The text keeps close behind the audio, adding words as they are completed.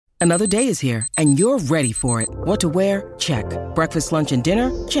Another day is here, and you're ready for it. What to wear? Check. Breakfast, lunch, and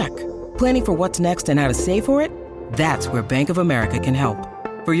dinner? Check. Planning for what's next and how to save for it? That's where Bank of America can help.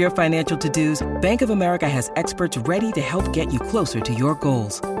 For your financial to-dos, Bank of America has experts ready to help get you closer to your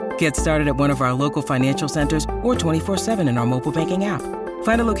goals. Get started at one of our local financial centers or 24/7 in our mobile banking app.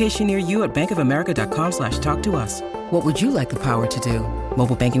 Find a location near you at bankofamerica.com/talktous. What would you like the power to do?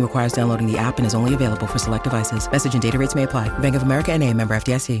 Mobile banking requires downloading the app and is only available for select devices. Message and data rates may apply. Bank of America N.A., member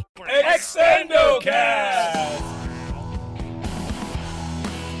FDIC. ExtendoCast!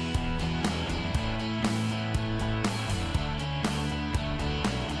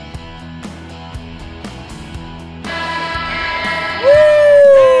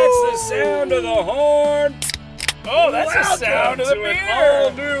 That's the sound of the horn. Oh, that's the sound of the beer.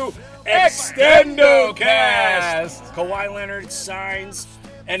 All new ExtendoCast. Kawhi Leonard signs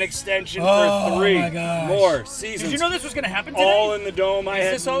an extension for 3 more seasons. Did you know this was going to happen today? All in the dome. I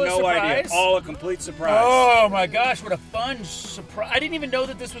had no idea. All a complete surprise. Oh my gosh, what a fun surprise. I didn't even know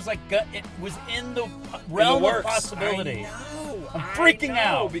that this was it was in the realm of possibility. I'm freaking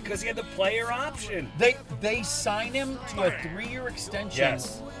out because he had the player option. They sign him to a 3-year extension,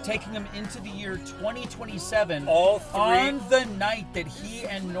 taking him into the year 2027. All three on the night that he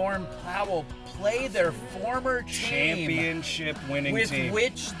and Norm Powell play their former championship winning team, with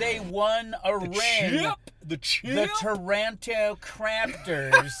which they won a ring. The Toronto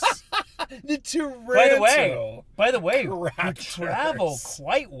Raptors. The Toronto. By the way, you travel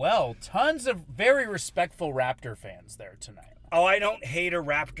quite well. Tons of very respectful Raptor fans there tonight. Oh, I don't hate a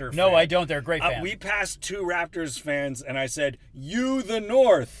Raptor fan. No, I don't. They're a great fan. We passed 2 Raptors fans, and I said, "You the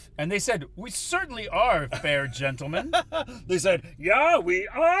North." And they said, "We certainly are, fair gentlemen." They said, "Yeah, we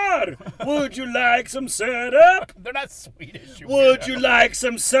are. Would you like some syrup?" They're not Swedish. Would you like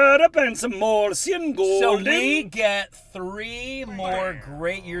some syrup and some Molson Golden? So we get 3 more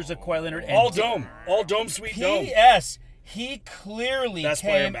great years of Kawhi Leonard. And all dome, sweet dome. Yes, he clearly Best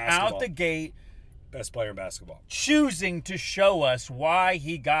came out the gate. Best player in basketball. Choosing to show us why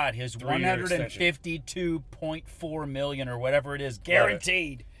he got his $152.4 $152.4 million or whatever it is,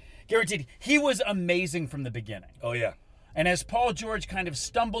 guaranteed. Guaranteed. He was amazing from the beginning. Oh, yeah. And as Paul George kind of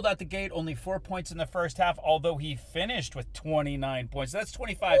stumbled out the gate, only 4 points in the first half, although he finished with 29 points. That's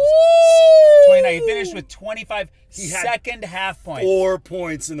 25. 29. He finished with 25 second half points. 4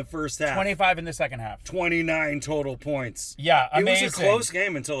 points in the first half. 25 in the second half. 29 total points. Yeah, amazing. It was a close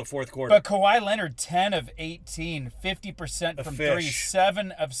game until the fourth quarter. But Kawhi Leonard, 10 of 18, 50% from 3,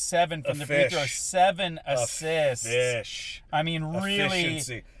 7 of 7 from the free throw, 7 assists. I mean,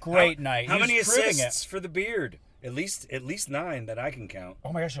 really great night. How many assists for the Beard? At least 9 that I can count.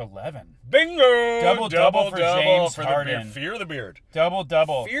 Oh my gosh, 11. Bingo! Double for James Harden. Fear the Beard. Double.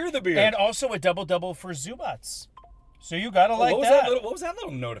 Fear the Beard. And also a double for Zubats. So you gotta like that. What was that little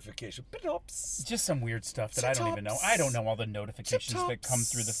notification? Just some weird stuff that I don't even know. I don't know all the notifications that come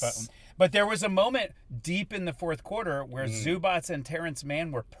through the phone. But there was a moment deep in the fourth quarter where Zubats and Terrence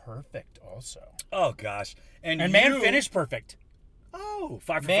Mann were perfect also. Oh gosh. And Mann finished perfect. Oh,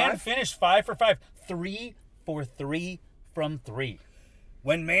 5 for 5? Mann finished 5 for 5. 3 for 3 from 3.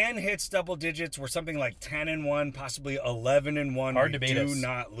 When Mann hits double digits, we're something like 10-1, possibly 11-1. Hard to beat us. Do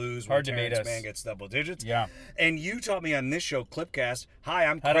not lose when Terrence Mann gets double digits. Yeah. And you taught me on this show, Clipcast. Hi,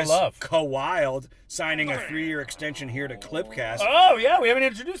 I'm How to Chris love. Kawild, signing a 3-year extension here to Clipcast. Oh, yeah, we haven't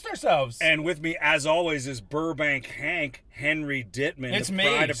introduced ourselves. And with me, as always, is Burbank Hank, Henry Dittman, it's the me,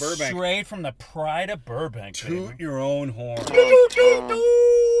 pride of Burbank. Straight from the pride of Burbank. Toot your own horn.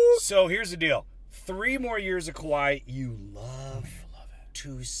 So here's the deal. 3 more years of Kawhi, you love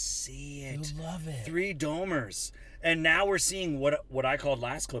to see it. You love it. 3 domers. And now we're seeing what I called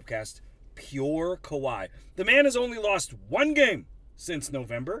last Clipcast, pure Kawhi. The man has only lost 1 game since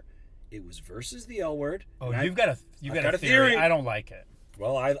November. It was versus the L Word. Oh, you've got a theory. I don't like it.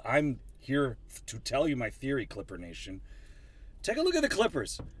 Well, I'm here to tell you my theory, Clipper Nation. Take a look at the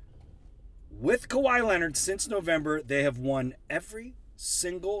Clippers. With Kawhi Leonard since November, they have won every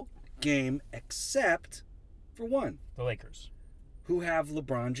single game except for 1. The Lakers. Who have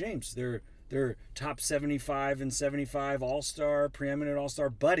LeBron James. They're top 75 and 75 all-star, preeminent all-star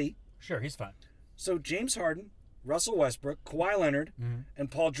buddy. Sure, he's fine. So James Harden, Russell Westbrook, Kawhi Leonard,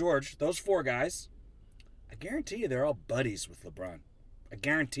 and Paul George, those 4 guys, I guarantee you they're all buddies with LeBron. I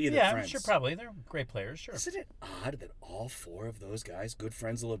guarantee you they're friends. Yeah, sure, probably. They're great players, sure. Isn't it odd that all 4 of those guys, good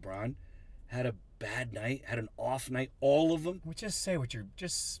friends of LeBron, had a bad night, had an off night, all of them? Well, just say what's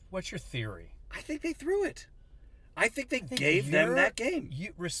your theory? I think they threw it. I think they gave them that game.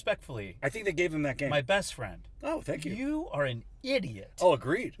 You respectfully, I think they gave them that game. my best friend. Oh, thank you. You are an idiot. Oh,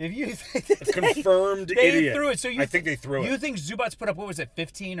 agreed. If you Confirmed they idiot. threw it. So I think they threw it. You think Zubats put up, what was it,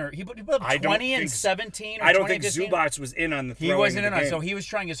 15 or he put up I don't 20 and think- 17 or I don't 20 think and 15? Zubats was in on the throwing. He wasn't in the on it, game. so he was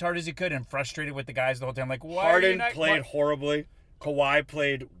trying as hard as he could and frustrated with the guys the whole time. Like, why are you Harden not played horribly. Kawhi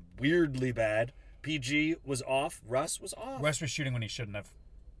played weirdly bad. PG was off. Russ was off. Russ was shooting when he shouldn't have.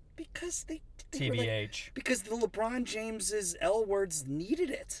 Because they were like- TBH. because the LeBron James's L words needed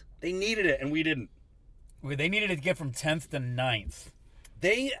it. They needed it, and we didn't. They needed to get from 10th to 9th.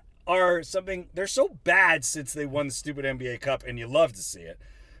 They are something. They're so bad since they won the stupid NBA Cup, and you love to see it.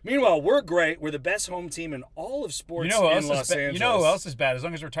 Meanwhile, we're great. We're the best home team in all of sports You know who in else Los is bad? Angeles. You know who else is bad? As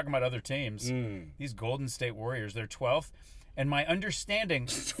long as we're talking about other teams, Mm. these Golden State Warriors, they're 12th. And my understanding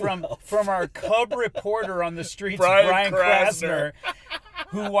from our Cub reporter on the streets, Brian Brian Krasner. Krasner,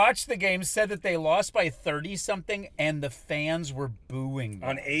 who watched the game, said that they lost by 30-something, and the fans were booing them.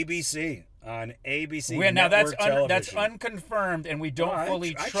 On ABC. On ABC. Now that's network that's television. unconfirmed, and we don't No,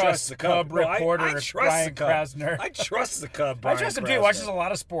 fully I trust the Cub No, reporter I trust Brian the Cub. Krasner. I trust the Cub. I Brian trust him too. He Krasner. watches a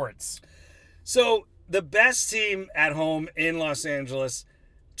lot of sports. So the best team at home in Los Angeles,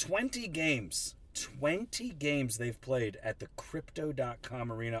 20 games. 20 games they've played at the Crypto.com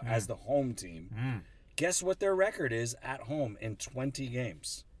arena as the home team. Guess what their record is at home in 20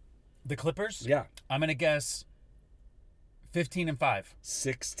 games? The Clippers? Yeah. I'm gonna guess 15-5.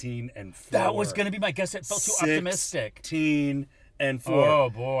 16-4. That was gonna be my guess. It felt too optimistic. 16-4. Oh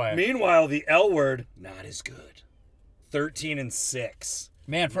boy. Meanwhile, the L word, not as good. 13-6.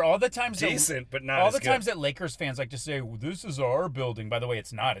 Man, for all the times Decent, but not all as the good. times that Lakers fans like to say, well, "This is our building." By the way,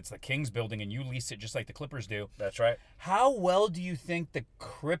 it's not. It's the Kings building, and you lease it just like the Clippers do. That's right. How well do you think the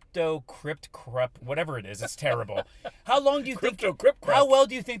whatever it is, it's terrible. How long do you think? Crypto. How well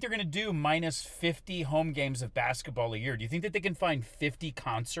do you think they're going to do minus 50 home games of basketball a year? Do you think that they can find 50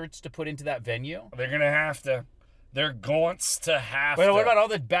 concerts to put into that venue? They're going to have to. They're going to have But to. what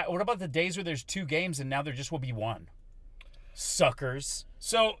about what about the days where there's 2 games and now there just will be 1? Suckers.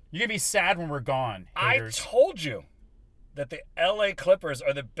 So You're going to be sad when we're gone, haters. I told you that the LA Clippers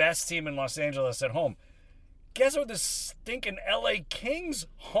are the best team in Los Angeles at home. Guess what the stinking LA Kings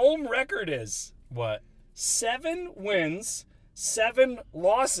home record is? What? 7 wins, 7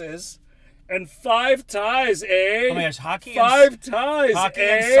 losses, and 5 ties, eh? Oh my gosh, hockey 5 ties, Hockey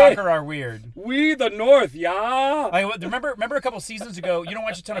eh? and soccer are weird. We the North, yeah. Remember a couple seasons ago, you don't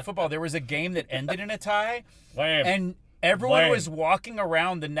watch a ton of football, there was a game that ended in a tie, Lame. and everyone Lame. was walking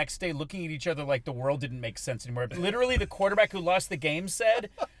around the next day looking at each other like the world didn't make sense anymore. But literally, the quarterback who lost the game said,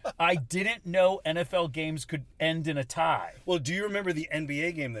 I didn't know NFL games could end in a tie. Well, do you remember the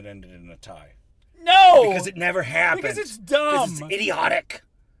NBA game that ended in a tie? No! Because it never happened. Because it's dumb. Because it's idiotic.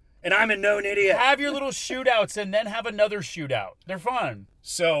 And I'm a known idiot. Have your little shootouts and then have another shootout. They're fun.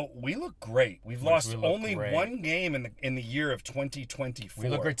 So we look great. We've lost we look only great. 1 game in the year of 2024. We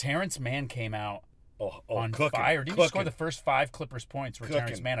look great. Terrence Mann came out on cooking, fire. Didn't he score the first 5 Clippers points for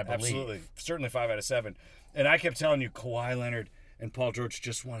Terrence cooking. Mann, I believe? Absolutely. Certainly 5 out of 7. And I kept telling you, Kawhi Leonard and Paul George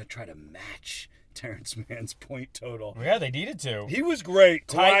just want to try to match Terrence Mann's point total. Yeah, they needed to. He was great.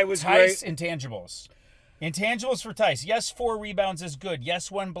 Kawhi was Tice, great. intangibles. Intangibles for Tice. Yes, 4 rebounds is good.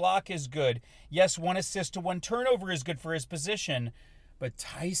 Yes, 1 block is good. Yes, 1 assist to 1 turnover is good for his position. But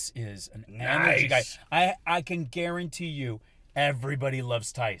Tice is an energy guy. Nice. I can guarantee you everybody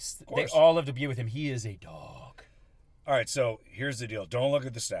loves Tice. They course. all love to be with him. He is a dog. All right, so here's the deal. Don't look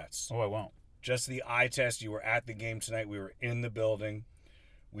at the stats. Oh, I won't. Just the eye test. You were at the game tonight. We were in the building.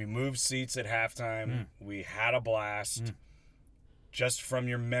 We moved seats at halftime. We had a blast. Just from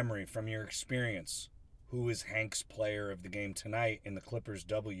your memory, from your experience, who is Hank's player of the game tonight in the Clippers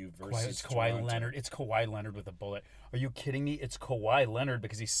W versus It's Kawhi Toronto? Leonard. It's Kawhi Leonard with a bullet. Are you kidding me? It's Kawhi Leonard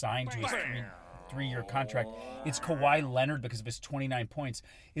because he signed to his three-year contract. It's Kawhi Leonard because of his 29 points.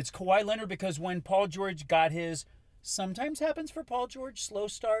 It's Kawhi Leonard because when Paul George got his, sometimes happens for Paul George, slow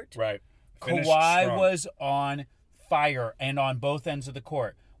start. Right. Finished Kawhi strong. was on fire and on both ends of the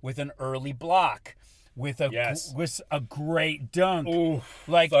court with an early block, with a great dunk. Ooh,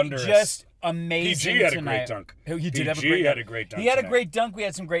 like thunderous. just amazing PG had a tonight. great dunk. He did have a PG great had a great dunk He had a tonight. great dunk. We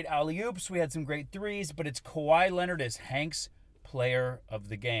had some great alley-oops. We had some great threes. But it's Kawhi Leonard as Hank's player of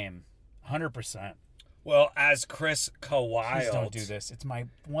the game. 100%. Well, as Chris Please Kawhi, don't do this. It's my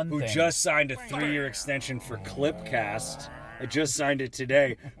one who thing. just signed a 3-year extension for Clipcast. I just signed it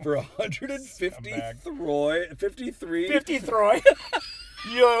today for 153. 50 Throy.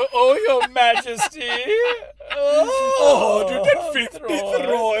 Your Majesty. 150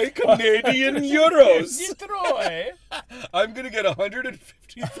 Troy Canadian euros. Troy. I'm going to get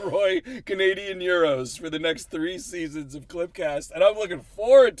 150 Troy Canadian euros for the next 3 seasons of Clipcast, and I'm looking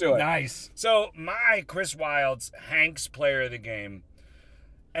forward to it. Nice. So, my Chris Wilds Hanks player of the game,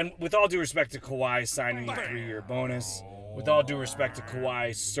 and with all due respect to Kawhi signing a 3-year bonus, with all due respect to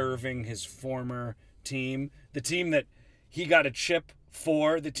Kawhi serving his former team, the team that he got a chip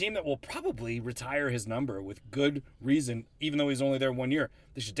for, the team that will probably retire his number with good reason, even though he's only there 1 year.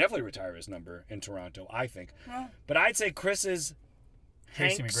 They should definitely retire his number in Toronto, I think. But I'd say Chris's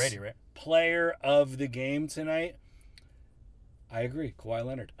Tracy Hanks McGrady, right? player of the game tonight, I agree, Kawhi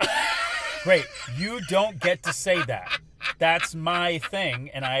Leonard. Great. You don't get to say that. That's my thing,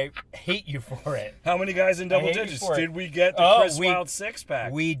 and I hate you for it. How many guys in double hate you digits? for it. Did we get the Chris we- Wilds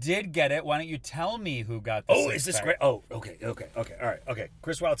 6-pack? We did get it. Why don't you tell me who got the Oh, six is this pack? great? Oh, okay. All right, okay.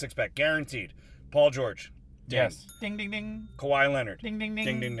 Chris Wilds 6-pack, guaranteed. Paul George. Ding. Yes. Ding, ding, ding. Kawhi Leonard. Ding, ding, ding.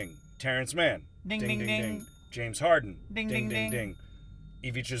 Ding, ding, ding. Terrence Mann. Ding, ding, ding. James Harden. Ding, ding, ding, ding.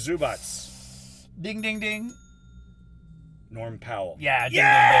 Ivica Zubats. Ding, ding, ding. Norm Powell. Yeah, ding,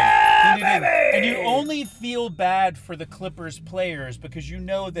 Yeah, ding, ding. Ding, ding, ding. baby! And you only feel bad for the Clippers players because you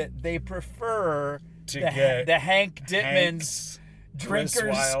know that they prefer To the, get the Hank Dittmans Hanks, Chris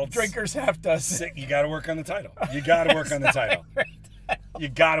Wilds. drinkers half dozen. You got to work on the title. You got to work on the title. You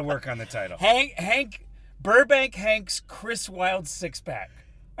got to work on the title. Hank Burbank Hank's Chris Wilde 6-pack.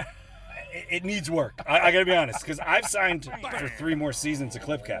 It needs work. I got to be honest, because I've signed for 3 more seasons of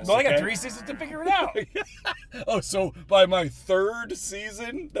Clipcast. Well, I got okay? 3 seasons to figure it out. Oh, so by my 3rd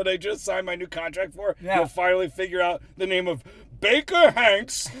season that I just signed my new contract for, Yeah. you'll finally figure out the name of Baker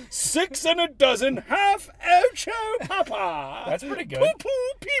Hanks, 6 and a dozen, half Ocho Papa. That's pretty good. Poo poo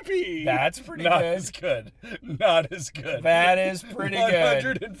pee pee. That's pretty Not good. as good. Not as good. That is pretty good.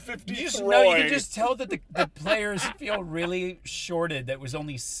 150 You Troy. can just tell that the players feel really shorted that it was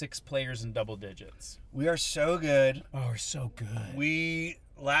only 6 players in double digits. We are so good. Oh, we're so good.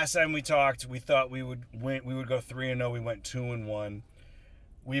 Last time we talked, we thought we would win. We would go 3-0. We went 2-1.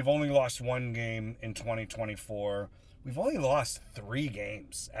 We've only lost 1 game in 2024. We've only lost 3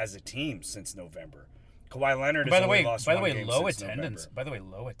 games as a team since November. Kawhi Leonard has only lost 1 game low since attendance. November. By the way,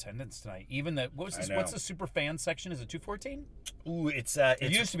 low attendance tonight. Even the what's the super fan section? Is it 214? Ooh, it's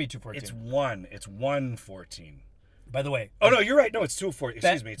It used to be 214. It's 1. It's 114. By the way, Oh no, you're right. No, it's 214.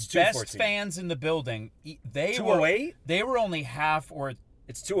 Excuse me, it's 214. Best fans in the building. They 208? They were only half or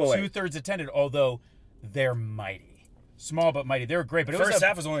It's 208. 2/3 attended. Although they're mighty, small but mighty. They were great. But it was First a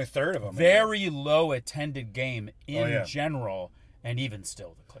half was only a third of them. very low attended game in yeah. general, and even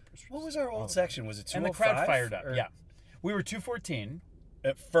still, the Clippers. What was our old section? Was it 205? And the crowd fired up. Yeah, we were 214,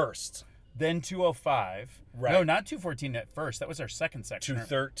 At first. then 205. Right. No, not 214 at first. That was our second section.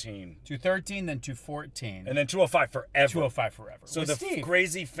 213. 213, then 214, And then 205 forever. 205 forever. So With the Steve.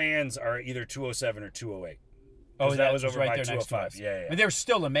 crazy fans are either 207 or 208. Oh, that was over right by there next to 205. us. Yeah. I mean, they were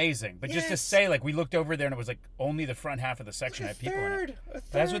still amazing, but just to Yes. say, like, we looked over there and it was like only the front half of the section had people in it.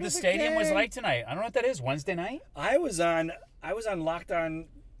 That's what the stadium was like tonight. I don't know what that is. Wednesday night? I was on Locked On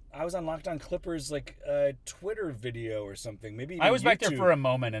Clippers Twitter video or something. Maybe even I was back there YouTube. for a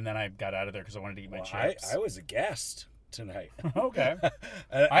moment and then I got out of there because I wanted to eat my Well, chips. I was a guest tonight. Okay.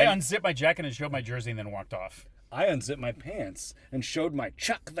 I unzipped my jacket and showed my jersey and then walked off. I unzipped my pants and showed my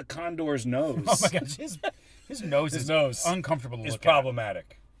Chuck the Condor's nose. Oh my gosh, his nose is uncomfortable to It's look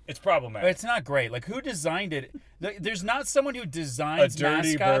problematic. It's at. problematic. It's not great. Like, who designed it? There's not someone who designs A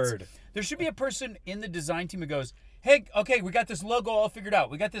dirty mascots. bird. There should be a person in the design team who goes, "Hey, okay, we got this logo all figured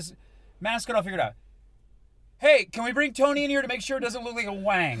out. We got this mascot all figured out. Hey, can we bring Tony in here to make sure it doesn't look like a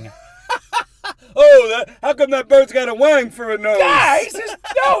wang?" How come that bird's got a wang for a nose? Guys, his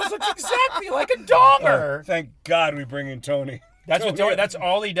nose looks exactly like a donger. Thank God we bring in Tony. That's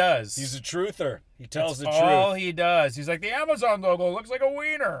all he does. He's a truther. He tells That's the all truth. he does. He's like, the Amazon logo looks like a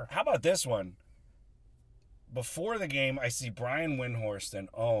wiener. How about this one? Before the game, I see Brian Windhorst and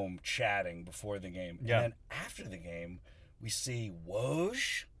Ohm chatting before the game. Yeah. And then after the game, we see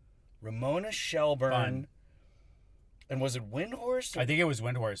Woj, Ramona Shelburne, Fun. and was it Windhorst? I think it was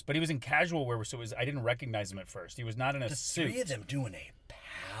Windhorst, but he was in casual wear, so I didn't recognize him at first. He was not in a the suit. 3 of them doing a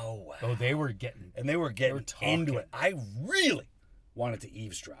powwow. Oh, they were getting. And they were getting talking. into it. I really wanted to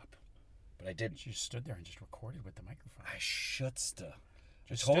eavesdrop, but I didn't. She just stood there and just recorded with the microphone. I shouldsta.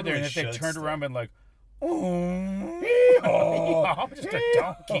 Just I stood there, and totally if they turned shouldsta. around and like, I'm just a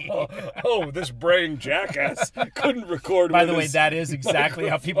donkey. Oh, this braying jackass couldn't record. By with the way, his that is exactly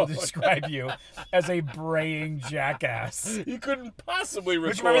how people microphone. describe you, as a braying jackass. He couldn't possibly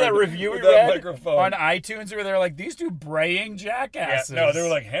record. Don't you remember that review we with that read microphone on iTunes where they're like, these two braying Yeah, jackasses? no, they were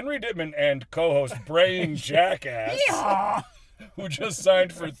like Henry Dittman and co-host braying jackass, Yeehaw! who just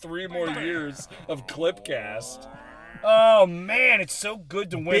signed for 3 more years of Clipcast. Oh man, it's so good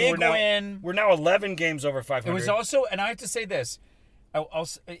to win. Big we're now, win. We're now 11 games over 500. It was also, and I have to say this,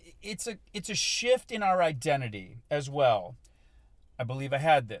 it's a shift in our identity as well. I believe I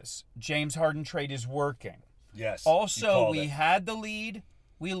had this. James Harden trade is working. yes. you Also, called we it. had the lead.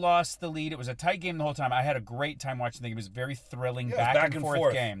 We lost the lead. It was a tight game the whole time. I had a great time watching the game. It was a very thrilling Yeah, it was back and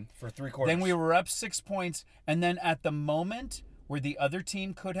forth game. for 3 quarters. Then we were up 6 points, and then at the moment where the other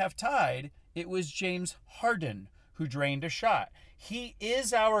team could have tied, it was James Harden who drained a shot. He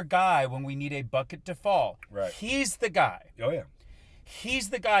is our guy when we need a bucket to fall. Right. He's the guy. Oh yeah. He's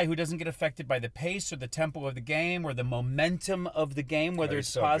the guy who doesn't get affected by the pace or the tempo of the game or the momentum of the game, whether he's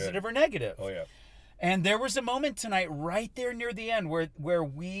it's so positive good. or negative. Oh yeah. And there was a moment tonight right there near the end where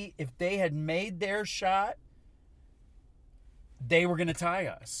we, if they had made their shot, they were going to tie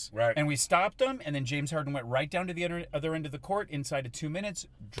us. Right. And we stopped them, and then James Harden went right down to the other end of the court inside of 2 minutes,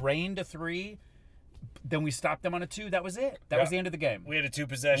 drained a 3. Then we stopped them on a 2. That was it. That was the end of the game. We had a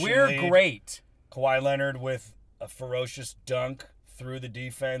 2-possession We're lead. great. Kawhi Leonard with a ferocious dunk through the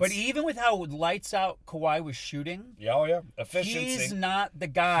defense. But even with how lights out Kawhi was shooting, yeah, oh yeah, efficiency. he's not the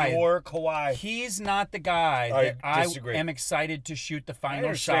guy. Pure Kawhi. He's not the guy that I I disagree. am excited to shoot the I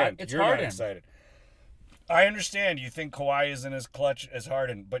final shot. understand. It's You're Harden. not excited. I understand you think Kawhi isn't as clutch as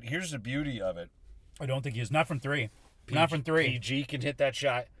Harden, but here's the beauty of it. I don't think he is. Not from 3. Not from 3. PG can hit that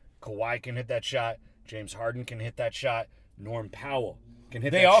shot. Kawhi can hit that shot. James Harden can hit that shot. Norm Powell can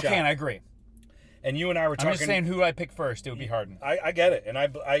hit that They all shot. can. I agree. And you and I were talking. I'm just saying who I pick first. It would be Harden. I get it, and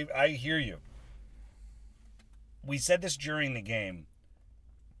I hear you. We said this during the game.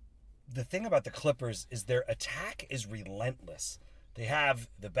 The thing about the Clippers is their attack is relentless. They have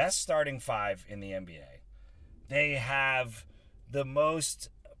the best starting 5 in the NBA. They have the most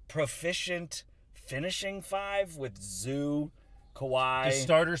proficient finishing 5 with Zoo, Kawhi, The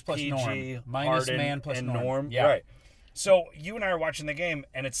starters plus PG, Norm. Minus Harden, man plus and Norm. Yeah. Right. So you and I are watching the game,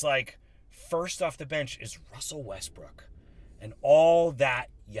 and it's like, first off the bench is Russell Westbrook. And all that,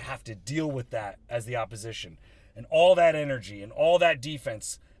 you have to deal with that as the opposition. And all that energy and all that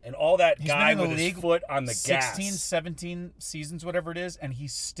defense and all that He's guy been in the with his league foot on the 16, gas. 17 seasons, whatever it is, and he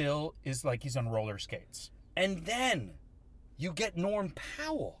still is like he's on roller skates. And then you get Norm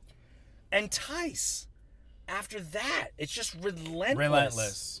Powell and Tice. After that, it's just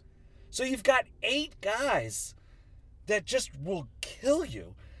relentless. So you've got 8 guys that just will kill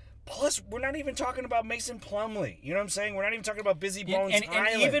you. Plus, we're not even talking about Mason Plumlee. You know what I'm saying? We're not even talking about Busy Bones And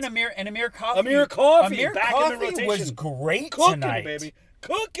Highland. even Amir Coffey. Amir Coffey Amir back Coffey in the rotation. was great Cooking, tonight. baby.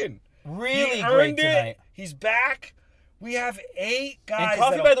 Cooking. Really he great earned it. tonight. He's back. We have 8 guys And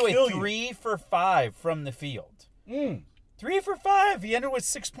Coffey, that'll by the way, kill you. 3 for 5 from the field. 3 for 5. He ended with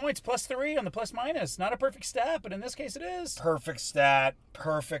 6 points, plus 3 on the plus minus. Not a perfect stat, but in this case it is. Perfect stat.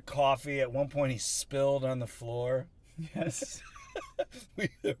 Perfect coffee. At one point, he spilled on the floor. Yes.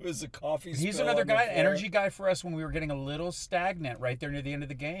 There was a coffee spill He's another on the guy, floor. energy guy for us when we were getting a little stagnant right there near the end of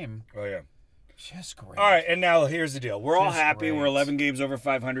the game. Oh, yeah. Just great. All right, and now here's the deal. We're all Just happy. great. We're 11 games over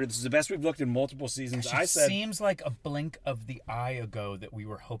 500. This is the best we've looked in multiple seasons. It I said, seems like a blink of the eye ago that we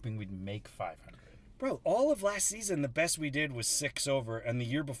were hoping we'd make 500. bro, all of last season, the best we did was 6 over, and the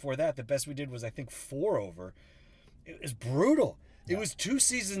year before that, the best we did was, I think, 4 over. It was brutal. It was 2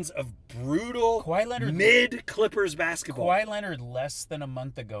 seasons of brutal Kawhi Leonard- mid-Clippers basketball. Kawhi Leonard, less than a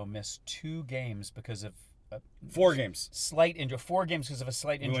month ago, missed 2 games because of a 4 games. slight injury. 4 games because of a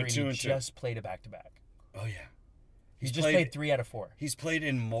slight We injury. went 2 and and he 2. just played a back-to-back. Oh, yeah. He just played 3 out of 4. He's played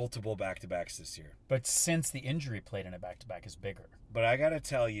in multiple back-to-backs this year. But since the injury, played in a back-to-back is bigger. But I got to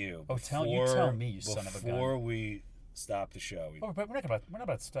tell you. Oh, tell me, you son of a gun. Before we stop the show, Oh, but we're not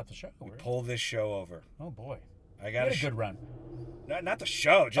about to stop the show. we pull this show over. Oh boy, I we got had a good run. Not the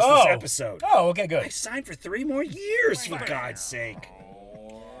show, just this episode. Oh, okay, I good. signed for 3 more years, for God's sake.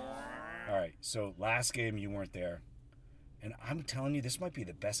 All right, so last game you weren't there. And I'm telling you, this might be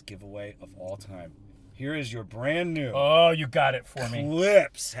the best giveaway of all time. Here is your brand new Oh, you got it for me.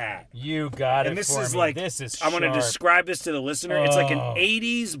 Clips hat. You got And it this for is me. like, This is I'm going to sharp. describe this to the listener. It's like an Oh.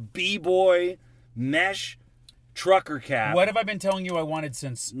 80s B-boy mesh trucker cap. What have I been telling you I wanted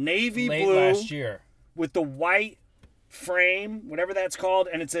since Navy late blue last year? with the white frame, whatever that's called,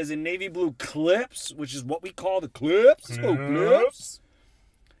 and it says in navy blue clips, which is what we call the clips. Oh, clips.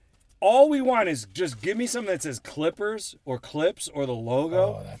 All we want is just give me something that says Clippers or Clips or the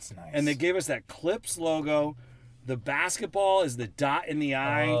logo. Oh, that's nice. And they gave us that Clips logo. The basketball is the dot in the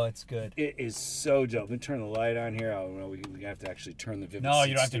eye. Oh, it's good. It is so dope. Let me turn the light on here. I don't know. We have to actually turn the Vivid No, Seats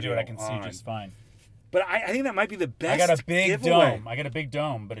you don't have to do it. I can studio see just fine. But I think that might be the best I got a big giveaway. dome. I got a big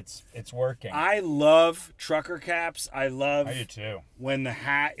dome, but it's working. I love trucker caps. I love I do too. when the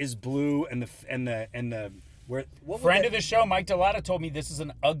hat is blue and the where what would Friend that- of the show, Mike Delata, told me this is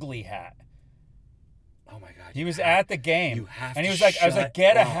an ugly hat. Oh my god. He was at the game. You have and he to was like, I was shut like,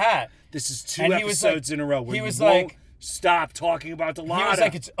 get a up. hat. This is two And he was episodes like- in a row where he you was won't like- stop talking about the Lada. He was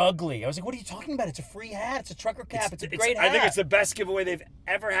like, it's ugly. I was like, what are you talking about? It's a free hat. It's a trucker cap. It's a great hat. I think it's the best giveaway they've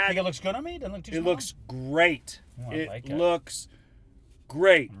ever I had. think it looks good on me. It doesn't look too It small. looks great. Oh, I it like it. looks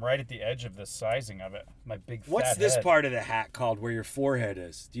great. I'm right at the edge of the sizing of it. My big fat What's this head. part of the hat called where your forehead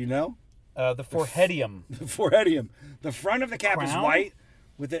is? Do you know? The foreheadium. The foreheadium. The front of the cap is Crown? white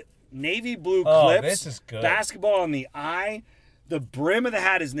with a navy blue Oh, clips. this is good. Basketball on the eye. The brim of the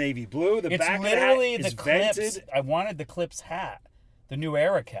hat is navy blue. The It's back literally of the hat the is Clips. vented. I wanted the Clips hat, the new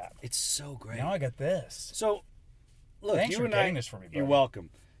era cap. It's so great. Now I got this. So, look, Thanks you for and getting I. this for me, You're buddy. welcome.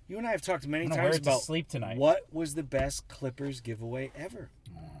 You and I have talked many I'm gonna wear times it to about sleep tonight. what was the best Clippers giveaway ever.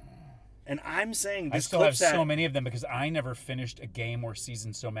 And I'm saying I this still have Clips hat. so many of them because I never finished a game or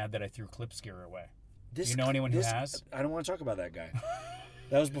season so mad that I threw Clips gear away. This, Do you know anyone who this- has? I don't want to talk about that guy.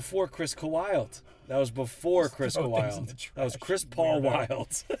 That was before Chris Kawhi. That was before Chris throw things Kawhi. in the That was trash. Chris Paul Weirdo.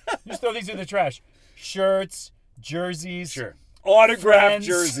 Wild. Just throw these in the trash. Shirts, jerseys. Sure. Autographed Friends.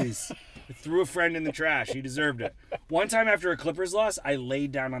 jerseys. I threw a friend in the trash. He deserved it. One time after a Clippers loss, I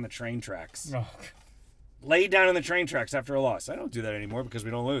laid down on the train tracks. Oh, Laid down on the train tracks after a loss. I don't do that anymore because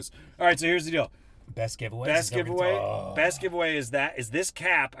we don't lose. All right, so here's the deal. best giveaway. Best giveaway is this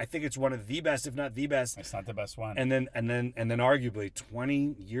cap. I think it's one of the best, if not the best. It's not the best one. And then arguably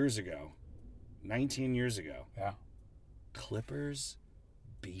 20 years ago, 19 years ago, yeah, Clippers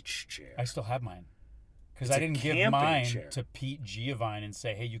beach chair. I still have mine. Because It's I a didn't give camping mine chair. to Pete Giovine and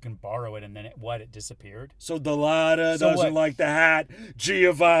say, hey, you can borrow it, and then it disappeared. So Delata So doesn't what? like the hat.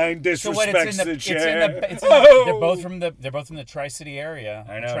 Giovanni So what? It's disrespects in the. the It's chair. in the. Oh! They're both from the Tri-City area.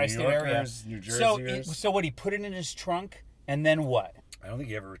 I know, Tri-State New area. Yorkers, New So Jerseyers. so what? He put it in his trunk, and then what? I don't think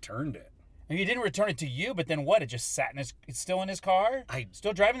he ever returned it. And he didn't return it to you, but then what? It just sat in his. It's still in his car.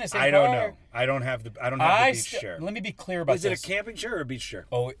 Still driving the same car. I don't know. I don't have the beach chair. Let me be clear about Is it this. a camping chair or a beach chair?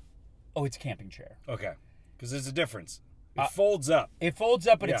 Oh, it's a camping chair. Okay, because there's a difference. It folds up. It folds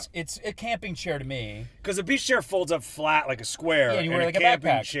up, but Yeah. it's a camping chair to me. Because a beach chair folds up flat like a square, Yeah, you wear and like a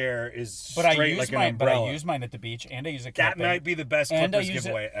camping backpack. chair is But I straight use like an mine. But umbrella. I use mine at the beach, and I use a That camping. might be the best And I Clippers use it-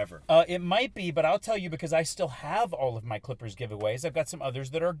 giveaway ever. It might be, but I'll tell you because I still have all of my Clippers giveaways. I've got some others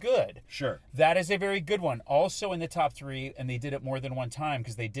that are good. Sure. That is a very good one. Also in the top 3, and they did it more than one time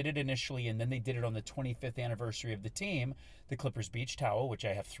because they did it initially and then they did it on the 25th anniversary of the team, the Clippers beach towel, which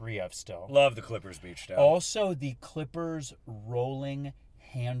I have 3 of still. Love the Clippers beach towel. Also the Clippers rolling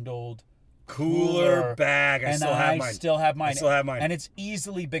handled Cooler bag. I and still have mine. I still have mine. I still have mine. And it's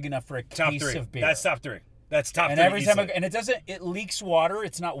easily big enough for a top case 3. of beer. That's top 3. That's top and 3. every time easily. and it leaks water.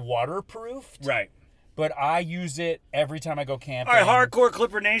 It's not waterproofed. Right. But I use it every time I go camping. All right, hardcore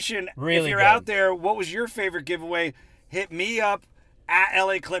Clipper Nation. Really if you're good. out there, what was your favorite giveaway? Hit me up at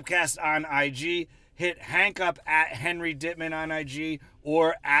LA Clipcast on IG. Hit Hank up at Henry Dittman on IG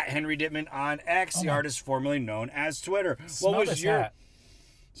or at Henry Dittman on X, the artist formerly known as Twitter. Smell what was this your hat.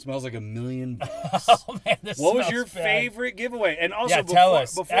 Smells like $1 million bucks. Oh man, this What was smells your bad. favorite giveaway? And also Yeah, tell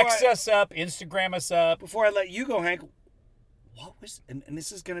us. before X I, us up, Instagram us up. before I let you go, Hank, what was and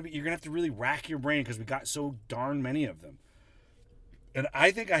this is gonna be you're gonna have to really rack your brain because we got so darn many of them. And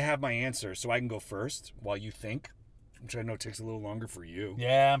I think I have my answer, so I can go first while you think, which I know takes a little longer for you.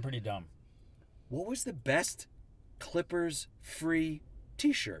 Yeah, I'm pretty dumb. What was the best Clippers free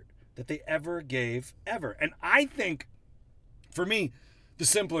t-shirt that they ever gave ever? And I think, for me, the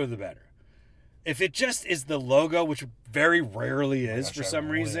simpler the better. If it just is the logo, which very rarely is for some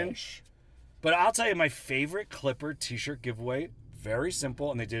reason. But I'll tell you my favorite Clipper t-shirt giveaway, very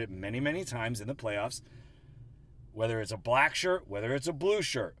simple, and they did it many, many times in the playoffs. Whether it's a black shirt, whether it's a blue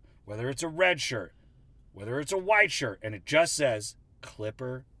shirt, whether it's a red shirt, whether it's a white shirt, and it just says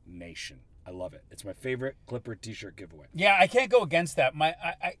Clipper Nation. I love it. It's my favorite Clipper t-shirt giveaway. Yeah, I can't go against that.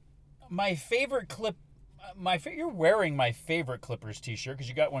 My favorite clip. You're wearing my favorite Clippers t-shirt because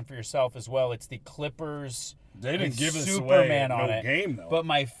you got one for yourself as well. It's the Clippers. They didn't with give us Superman away on no it. game, though. But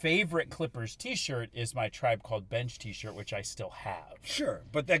my favorite Clippers t-shirt is my Tribe Called Bench t-shirt, which I still have. Sure,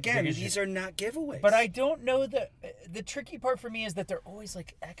 but again, Because these are not giveaways. But I don't know the tricky part for me is that they're always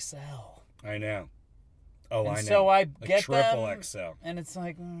like XL. I know. Oh, and I know. so I A get triple them, XL. and it's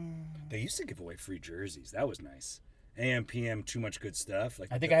like, They used to give away free jerseys. That was nice. AM, PM, too much good stuff. Like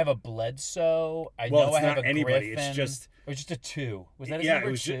I think I have a Bledsoe. I Well, know it's I have not a anybody, Griffin. it's just- It was just a 2. Was that his yeah, number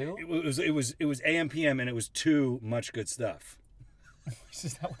it was 2? it was AM, PM, and it was too much good stuff.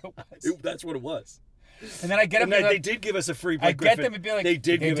 Is that what it was? That's what it was. And then I get And them. they did give us a free I Blake get Griffin. them to be like, they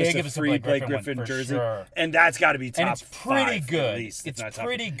did give us a free Blake Blake Griffin Griffin one, for jersey, sure. and that's got to be top And it's pretty 5 good. At least. It's not top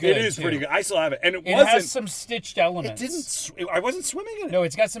pretty 5. good, It is pretty too. good. I still have it, and it It wasn't. has some stitched It elements. didn't. I wasn't swimming in it. No,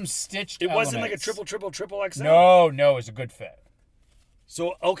 it's got some stitched. It wasn't like a elements. triple XL. No, it's a good fit.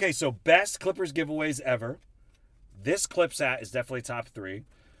 So okay, so best Clippers giveaways ever. This Clips hat is definitely top 3.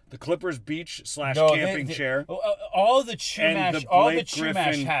 The Clippers beach / camping chair. All the Chumash, the all the Blake Chumash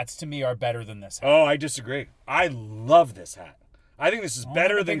Griffin- hats to me are better than this hat. Oh, I disagree. I love this hat. I think this is I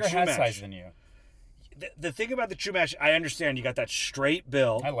better have a than bigger hat size Chumash. than you. The thing about the Chumash, I understand you got that straight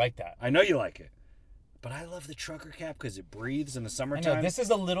bill. I like that. I know you like it. But I love the trucker cap because it breathes in the I summertime. know this is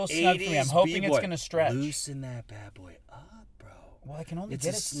a little snug for me. I'm 80s hoping it's B-boy. going to stretch. Loosen that bad boy up, bro. Well, I can only It's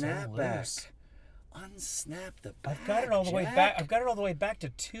get a it so snapback. loose. Unsnap the back, I've got it all the way Jack. back. I've got it all the way back to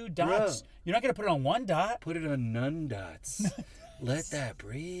 2 dots. Bro. You're not going to put it on 1 dot. Put it on none dots. Let that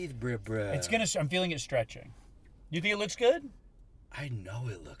breathe, bruh. It's gonna. I'm feeling it stretching. You think it looks good? I know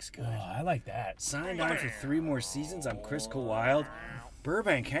it looks good. Oh, I like that. Signed on for 3 more seasons. I'm Chris Kawilde.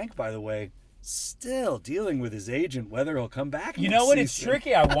 Burbank Hank, by the way, still dealing with his agent whether he'll come back. You next know what? It's season.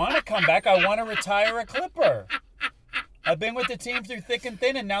 tricky. I want to come back. I want to retire a Clipper. I've been with the team through thick and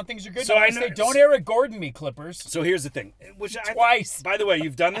thin, and now things are good. So Don't I wanna know- say, don't Eric Gordon me, Clippers. So here's the thing, which Twice. By the way,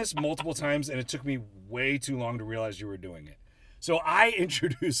 you've done this multiple times, and it took me way too long to realize you were doing it. So I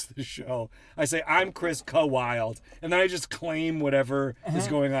introduce the show. I say I'm Chris Kawilde, and then I just claim whatever is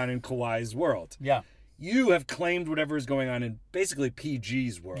going on in Kawhi's world. Yeah. You have claimed whatever is going on in basically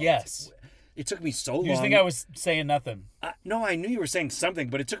PG's world. Yes. It took me so long. You just think I was saying nothing? No, I knew you were saying something,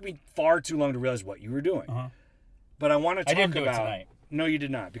 but it took me far too long to realize what you were doing. But I want to talk I didn't do it about. tonight. No, you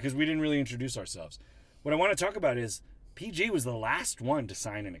did not, because we didn't really introduce ourselves. What I want to talk about is PG was the last one to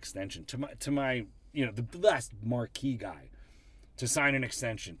sign an extension to my the last marquee guy to sign an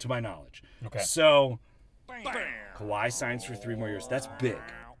extension to my knowledge. Okay. So Kawhi signs for 3 more years. That's big,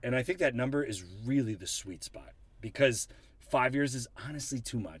 and I think that number is really the sweet spot because 5 years is honestly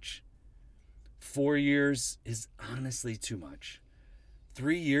too much. 4 years is honestly too much.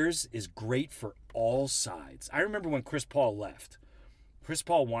 3 years is great for all sides. I remember when Chris Paul left. Chris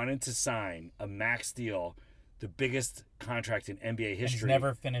Paul wanted to sign a max deal, the biggest contract in NBA And he's history.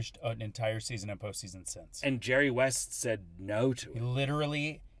 never finished an entire season and postseason since. And Jerry West said no to He it.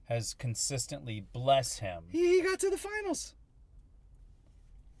 literally has consistently, bless him. He got to the finals.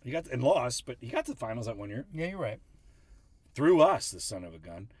 He got and lost, but he got to the finals that 1 year. Yeah, you're right. Through us, the son of a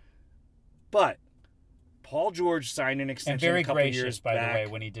gun. But Paul George signed an extension And very a couple gracious, years by back. the way,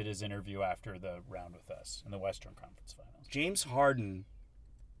 when he did his interview after the round with us in the Western Conference Finals. James Harden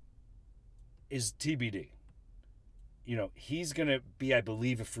is TBD. He's going to be, I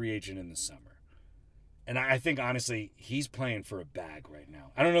believe, a free agent in the summer. And I think, honestly, he's playing for a bag right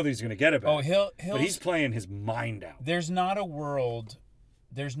now. I don't know that he's going to get a bag. Oh, he'll but he's playing his mind out. There's not a world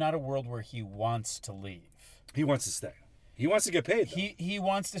where he wants to leave. He wants to stay. He wants to get paid, though. He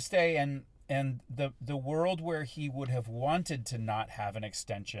wants to stay, and the world where he would have wanted to not have an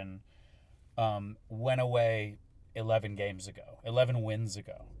extension went away 11 wins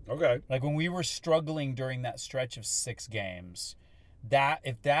ago. Okay. Like when we were struggling during that stretch of 6 games, that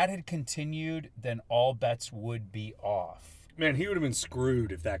if that had continued, then all bets would be off. Man, he would have been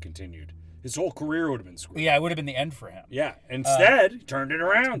screwed if that continued. His whole career would have been screwed. Yeah, it would have been the end for him. Yeah. Instead, he turned it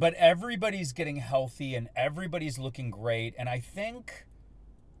around. But everybody's getting healthy and everybody's looking great, and I think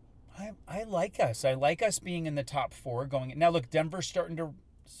I like us. I like us being in the top 4 going. Now look, Denver's starting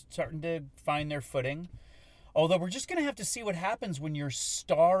to find their footing. Although we're just going to have to see what happens when your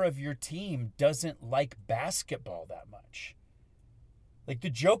star of your team doesn't like basketball that much. Like the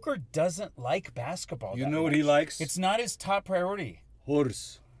Joker doesn't like basketball. You that know what much. he likes? It's not his top priority.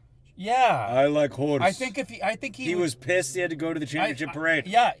 Horse. Yeah. I like horse. I think he was pissed he had to go to the championship parade.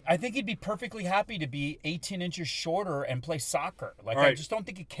 Yeah, I think he'd be perfectly happy to be 18 inches shorter and play soccer. Like, All right. I just don't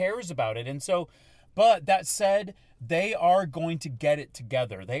think he cares about it. And so, but that said, they are going to get it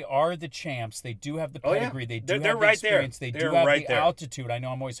together. They are the champs. They do have the Oh, yeah. pedigree. They do They're have the right there. experience. They They're do have right the there. altitude. I know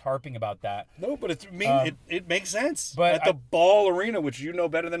I'm always harping about that. No, but it makes sense. but At the Ball Arena, which you know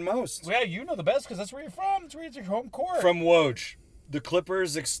better than most. Well, you know the best because that's where you're from. That's where it's your home court. From Woj, the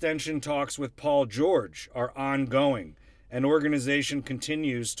Clippers' extension talks with Paul George are ongoing. An organization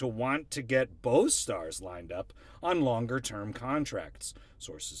continues to want to get both stars lined up on longer-term contracts,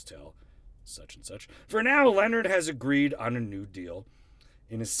 sources tell such and such. For now, Leonard has agreed on a new deal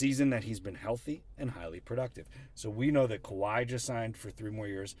in a season that he's been healthy and highly productive. So we know that Kawhi just signed for 3 more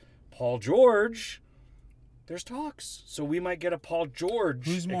years. Paul George, there's talks. So we might get a Paul George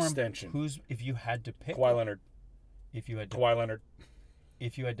extension. If you had to pick Kawhi Leonard. Kawhi Leonard.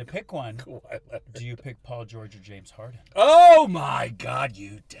 If you had to pick one, Kawhi Leonard. do you pick Paul George or James Harden? Oh my God,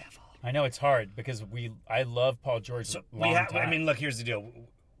 you devil. I know it's hard because I love Paul George. So time. I mean, look, here's the deal.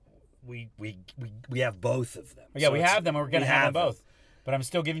 We have both of them. Yeah, So we have them. And we're going to have them both. them. But I'm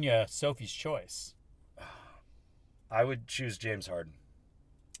still giving you Sophie's choice. I would choose James Harden.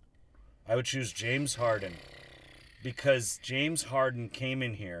 Because James Harden came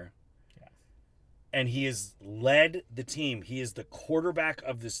in here and he has led the team. He is the quarterback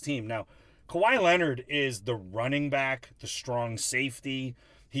of this team. Now, Kawhi Leonard is the running back, the strong safety.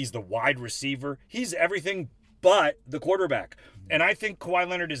 He's the wide receiver. He's everything but the quarterback. And I think Kawhi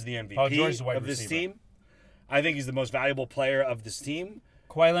Leonard is the MVP of this team. I think he's the most valuable player of this team.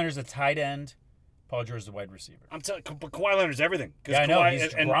 Kawhi Leonard's a tight end. Paul George is the wide receiver. I'm telling you, but Kawhi Leonard's everything. Yeah, I know.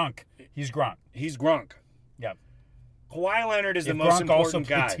 He's Gronk. He's Gronk. Yeah. Kawhi Leonard is the most important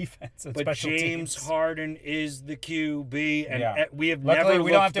guy. Defense and but James Harden is the QB, and we have Luckily, never looked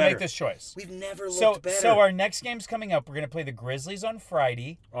we don't have to better. make this choice. We've never looked better. So our next game's coming up. We're going to play the Grizzlies on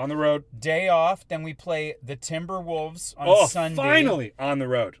Friday. On the road. Day off. Then we play the Timberwolves on Sunday. Finally on the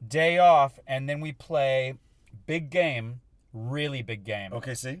road. Day off, and then we play big game, really big game.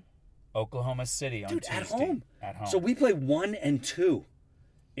 Okay, see? Oklahoma City on Tuesday. At home. At home. So we play 1 and 2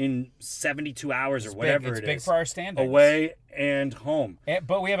 in 72 hours or whatever it is. It's big for our standings. Away and home.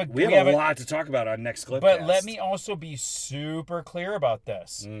 But we have a lot to talk about on next clip. But let me also be super clear about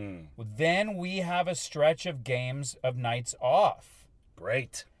this. Then we have a stretch of games of nights off.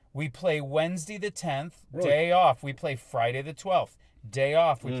 Great. We play Wednesday the 10th, day off. We play Friday the 12th, day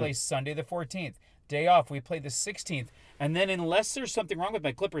off. We play Sunday the 14th, day off. We play the 16th. And then unless there's something wrong with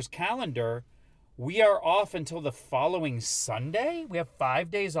my Clippers calendar, we are off until the following Sunday. We have 5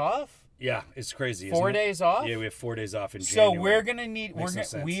 days off. Yeah, it's crazy. 4 days off. Yeah, we have 4 days off in January. So we're gonna need.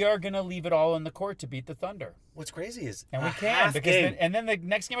 We are gonna leave it all in the court to beat the Thunder. What's crazy is and we can because and then the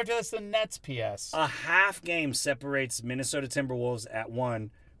next game after that's the Nets. P.S. A half game separates Minnesota Timberwolves at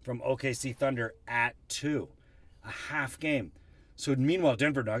 1 from OKC Thunder at 2. A half game. So meanwhile,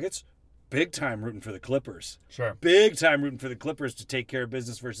 Denver Nuggets. Big time rooting for the Clippers. Sure. Big time rooting for the Clippers to take care of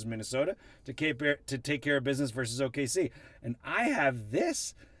business versus Minnesota, to take care of business versus OKC. And I have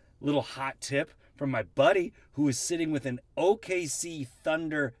this little hot tip from my buddy who is sitting with an OKC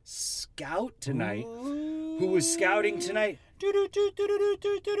Thunder scout tonight, who was scouting tonight.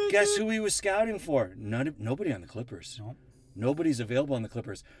 Guess who he was scouting for? Nobody on the Clippers. Nope. Nobody's available on the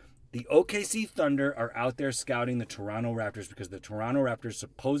Clippers. The OKC Thunder are out there scouting the Toronto Raptors because the Toronto Raptors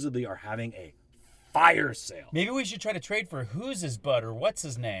supposedly are having a fire sale. Maybe we should try to trade for who's his bud or what's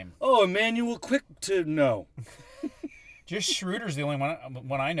his name. Oh, Emmanuel Quick to know. Just Schroeder's the only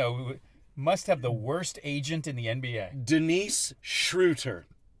one I know who must have the worst agent in the NBA. Denise Schroeder.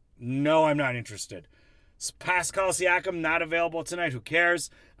 No, I'm not interested. Pascal Siakam not available tonight. Who cares?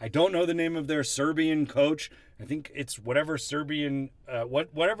 I don't know the name of their Serbian coach. I think it's whatever Serbian,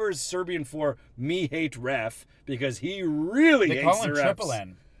 whatever is Serbian for me hate ref because he really hates the refs. They call him Triple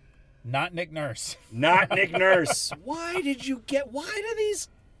N, not Nick Nurse. Not Nick Nurse. Why did the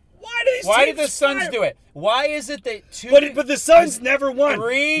Suns do it? Why is it that But the Suns never won.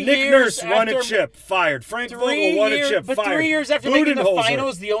 Nick Nurse won a chip, fired. Frank Vogel won a chip, fired. But 3 years after making the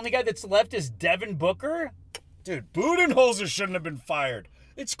finals, the only guy that's left is Devin Booker? Dude, Budenholzer shouldn't have been fired.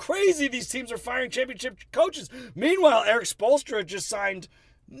 It's crazy these teams are firing championship coaches. Meanwhile, Eric Spoelstra just signed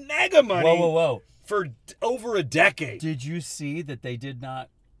mega money whoa. for over a decade. Did you see that they did not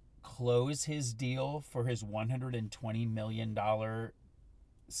close his deal for his $120 million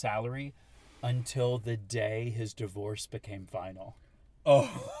salary until the day his divorce became final? Oh,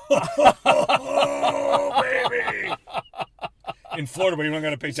 baby. In Florida, but you don't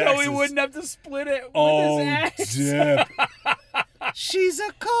got to pay taxes. So he wouldn't have to split it with his ass. Dip. She's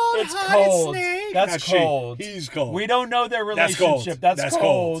a cold-hearted cold. snake. That's cold. He's cold. We don't know their relationship. That's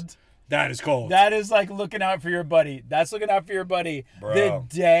cold. That is cold. That is like looking out for your buddy. That's looking out for your buddy. Bro. The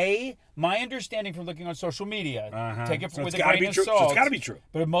day, my understanding from looking on social media, take it with a grain of salt. So it's got to be true.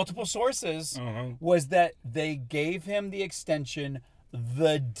 But multiple sources was that they gave him the extension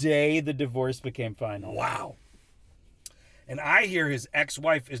the day the divorce became final. Wow. And I hear his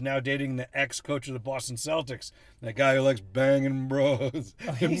ex-wife is now dating the ex-coach of the Boston Celtics. That guy who likes banging bros.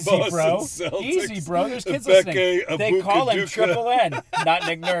 Easy, bro. Celtics. Easy, bro. There's kids Ibeke listening. They call him Abukaduka. Triple N, not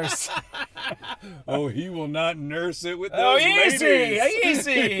Nick Nurse. Oh, he will not nurse it with Oh, those easy, ladies.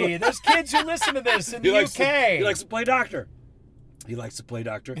 easy. There's kids who listen to this in the UK. He likes to play doctor. He likes to play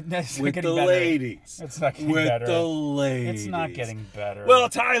doctor That's not with getting the better. ladies. It's not getting with better. the ladies. It's not getting better. Well,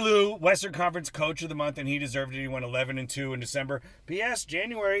 Ty Lue, Western Conference Coach of the Month, and he deserved it. He went 11-2 in December. P.S.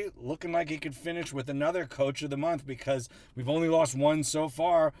 January looking like he could finish with another Coach of the Month because we've only lost one so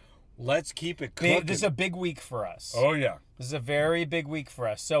far. Let's keep it cooking. This is a big week for us. Oh yeah. This is a very big week for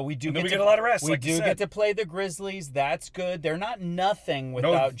us. So we do And then get we get a lot of rest, We like you do said. get to play the Grizzlies. That's good. They're not nothing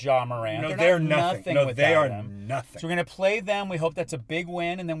without Ja Morant. No, they're they're not nothing. No, without they are him. nothing. So we're gonna play them. We hope that's a big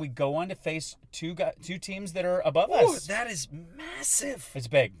win, and then we go on to face two teams that are above Oh, us. that is massive. It's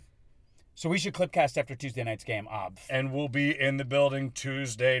big. So we should clipcast after Tuesday night's game. And we'll be in the building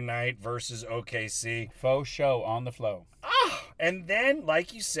Tuesday night versus OKC. Faux show on the flow. And then,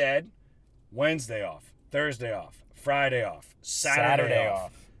 like you said, Wednesday off, Thursday off, Friday off, Saturday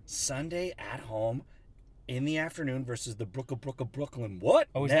off. Sunday at home in the afternoon versus the Brooklyn. What?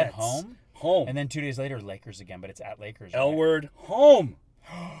 Oh, is Nets. that home? Home. And then 2 days later, Lakers again, but it's at Lakers. L-word, home.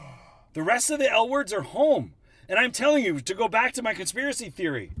 The rest of the L-words are home. And I'm telling you, to go back to my conspiracy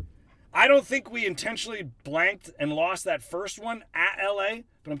theory, I don't think we intentionally blanked and lost that first one at LA,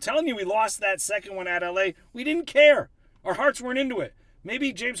 but I'm telling you, we lost that second one at LA. We didn't care. Our hearts weren't into it.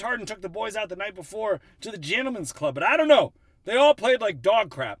 Maybe James Harden took the boys out the night before to the gentleman's club, but I don't know. They all played like dog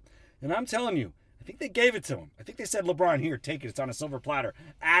crap. And I'm telling you, I think they gave it to him. I think they said, LeBron, here, take it. It's on a silver platter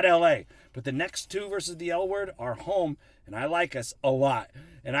at LA. But the next two versus the L word are home, and I like us a lot.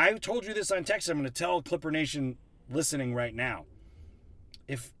 And I told you this on text. I'm going to tell Clipper Nation listening right now.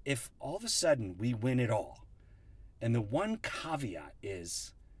 If all of a sudden we win it all, and the one caveat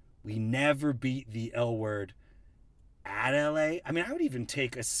is we never beat the L word at LA. I mean, I would even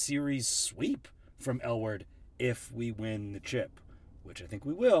take a series sweep from L word if we win the chip, which I think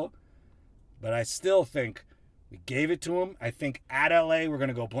we will. But I still think we gave it to them. I think at LA, we're going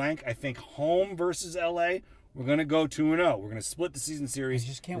to go blank. I think home versus LA, we're going to go 2-0. We're going to split the season series. I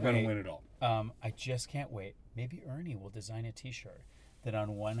just can't we're going wait. to win it all. I just can't wait. Maybe Ernie will design a T-shirt that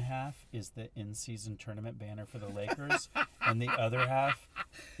on one half is the in-season tournament banner for the Lakers, and the other half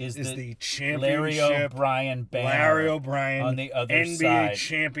is the championship Larry O'Brien banner. Larry O'Brien on the other NBA side.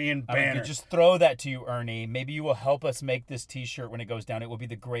 champion I mean, banner. just throw that to you, Ernie. Maybe you will help us make this T-shirt when it goes down. It will be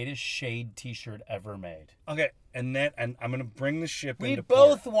the greatest shade T-shirt ever made. Okay, and I'm going to bring the ship We into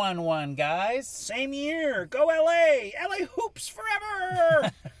both port. won one, guys. Same year. Go LA. LA hoops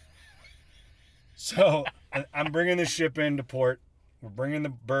forever. So I'm bringing the ship into port. We're bringing the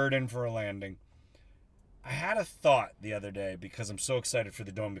bird in for a landing. I had a thought the other day because I'm so excited for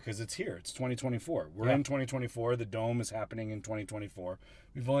the Dome because it's here. It's 2024. We're in 2024. The Dome is happening in 2024.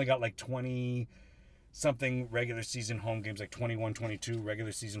 We've only got like 20-something regular season home games, like 21, 22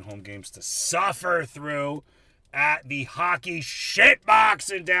 regular season home games to suffer through at the hockey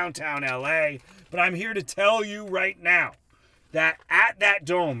shitbox in downtown LA. But I'm here to tell you right now that at that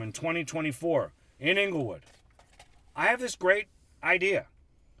Dome in 2024 in Inglewood, I have this great idea.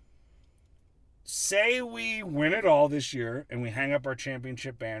 Say we win it all this year and we hang up our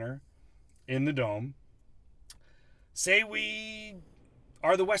championship banner in the Dome. Say we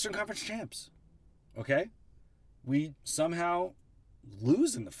are the Western Conference champs. Okay? We somehow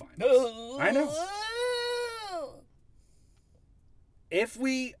lose in the finals. I know. If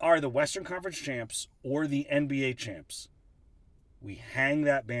we are the Western Conference champs or the NBA champs, we hang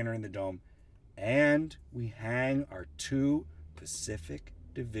that banner in the Dome and we hang our two Pacific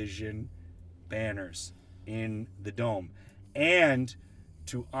Division banners in the Dome. And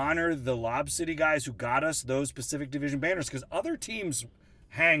to honor the Lob City guys who got us those Pacific Division banners, because other teams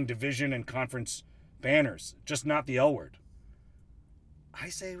hang division and conference banners, just not the L word. I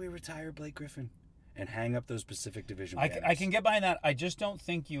say we retire Blake Griffin and hang up those Pacific Division banners. I can get behind that. I just don't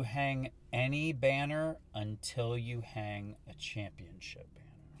think you hang any banner until you hang a championship banner.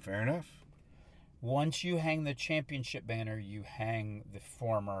 Fair enough. Once you hang the championship banner, you hang the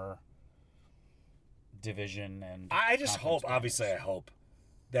former division and I just hope, conference obviously banners. I hope,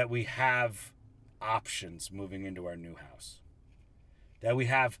 that we have options moving into our new house. That we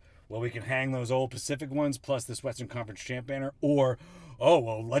have, well, we can hang those old Pacific ones plus this Western Conference champ banner, or, oh,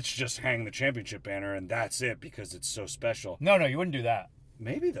 well, let's just hang the championship banner and that's it because it's so special. No, you wouldn't do that.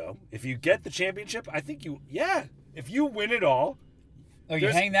 Maybe, though. If you get the championship, I think if you win it all. Oh, you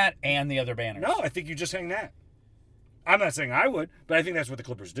There's- hang that and the other banners. No, I think you just hang that. I'm not saying I would, but I think that's what the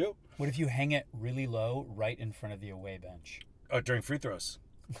Clippers do. What if you hang it really low right in front of the away bench? During free throws.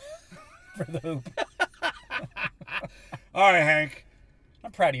 For the hoop. All right, Hank.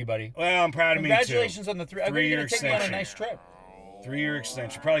 I'm proud of you, buddy. Well, I'm proud of me too. Congratulations on the 3. I'm going to take you on a extension. nice trip. 3-year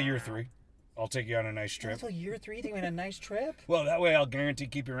extension. Probably year 3. I'll take you on a nice trip. Until year 3, taking a nice trip? Well, that way I'll guarantee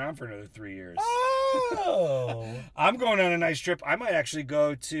keep you around for another 3 years. Oh. I'm going on a nice trip. I might actually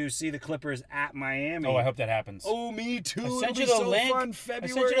go to see the Clippers at Miami. Oh, I hope that happens. Oh, me too. I sent It'll you be the so link. fun. I sent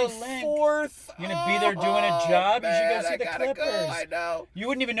you February the link. 4th. You're going to be there doing a job. You should go see the gotta Clippers. go. I know. You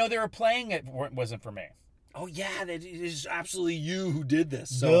wouldn't even know they were playing it. Wasn't for me. Oh, yeah. It is absolutely you who did this.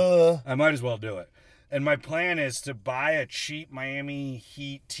 So Duh. I might as well do it. And my plan is to buy a cheap Miami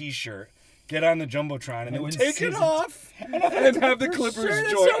Heat t-shirt, get on the Jumbotron, and then take it off and have the Clippers shirt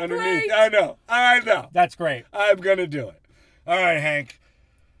is joint so underneath. great. I know. That's great. I'm going to do it. All right, Hank.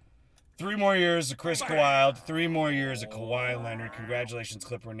 3 more years of Chris Kawhi, 3 more years of Kawhi Leonard. Congratulations,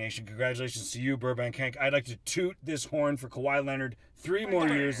 Clipper Nation. Congratulations to you, Burbank Hank. I'd like to toot this horn for Kawhi Leonard. 3 more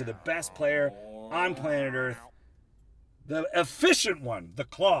years of the best player on planet Earth. The efficient one, the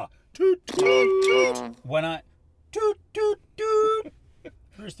claw. Toot, toot, toot. Why not? Toot, toot, toot.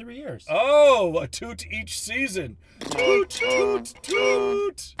 First 3 years. Oh, a toot each season. Toot, toot,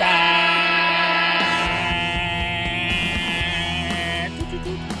 toot. All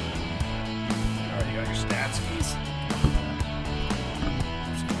right, you got your stats keys?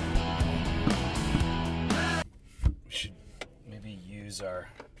 We should maybe use our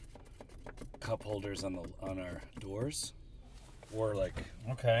cup holders on our doors, or like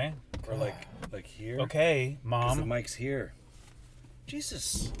here. Okay, 'Cause Mom. the mic's here.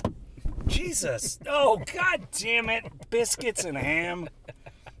 Jesus. Oh, God damn it. Biscuits and ham.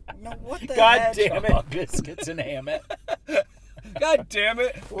 No, what the God damn hedgehog? it. Biscuits and Hammett. God damn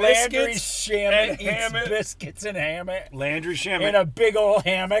it. Landry Biscuits Shamet and eats Hammett. biscuits and Hammett Landry in Shamet. a big old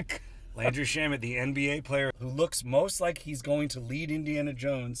hammock. Landry Shamet, the NBA player who looks most like he's going to lead Indiana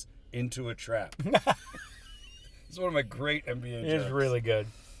Jones into a trap. It's one of my great NBA jokes. It's really good.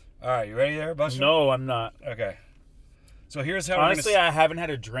 All right, you ready there, Buster? No, I'm not. Okay. So here's how Honestly, we're going I haven't had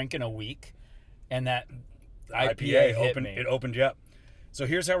a drink in a week, and that to... IPA hit opened, me. it opened you up. So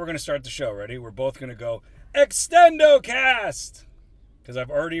here's how we're going to start the show. Ready? We're both going to go, Extendocast! Because I've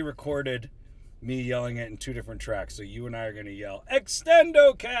already recorded me yelling it in 2 different tracks. So you and I are going to yell,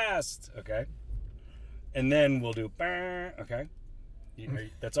 Extendocast! Okay? And then we'll do, bah, okay?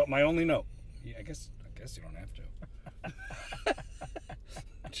 That's my only note. I guess you don't have to.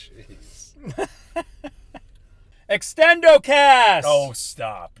 Jeez. Extendocast! Oh,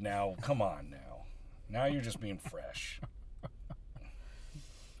 stop now. Come on now. Now you're just being fresh.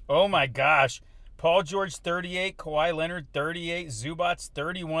 Oh my gosh. Paul George 38, Kawhi Leonard 38, Zubats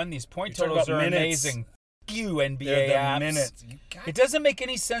 31. These point You're talking totals are about minutes. amazing. F you, NBA They're the apps. minutes. It doesn't make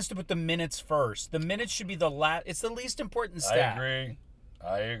any sense to put the minutes first. The minutes should be the last. It's the least important stat.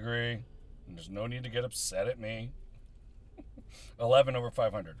 I agree. There's no need to get upset at me. 11 over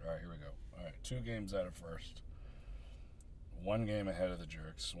 500. All right, here we go. All right, 2 games out of first. 1 game ahead of the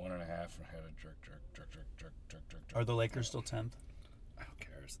Jerks. 1.5 ahead of Jerk. Are the Lakers still 10th? Who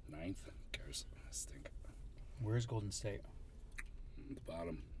cares? 9th? Who cares? I stink. Where's Golden State? The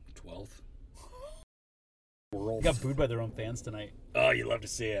bottom. 12th. They got booed by their own fans tonight. Oh, you love to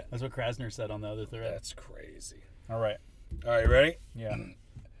see it. That's what Krasner said on the other thread. That's crazy. All right. All right, you ready? Yeah.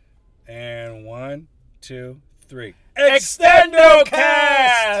 And 1, 2, 3.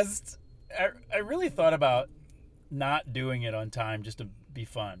 Extendocast! I really thought about not doing it on time just to be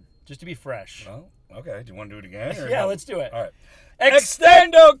fun, just to be fresh. Well, okay. Do you want to do it again? Or Yeah, no? let's do it. All right.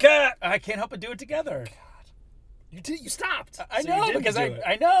 Extendocast! I can't help but do it together. You stopped. I So know, you didn't because do I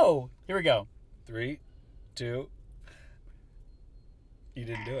it. know. Here we go. 3, 2. You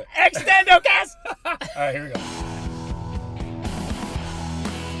didn't do it. Extendocast! All right, here we go.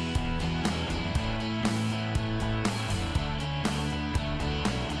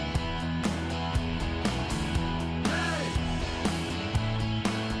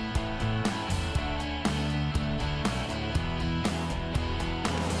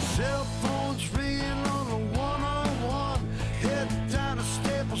 Cell phones ringing on a one-on-one. Head down to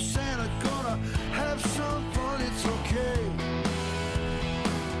Staples Center, gonna have some fun. It's okay.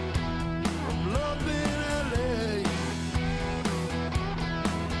 I'm loving LA.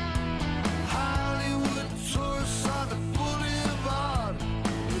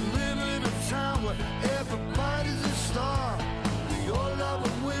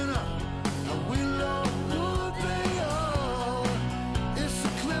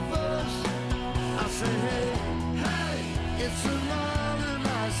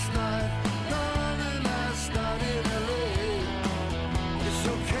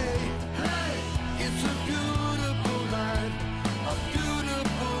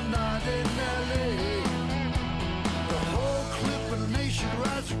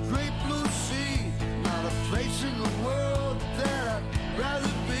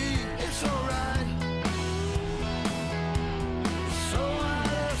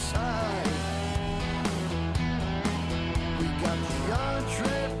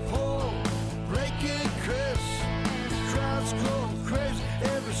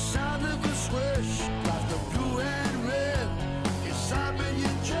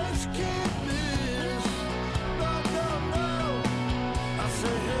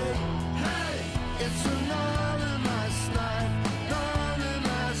 It's a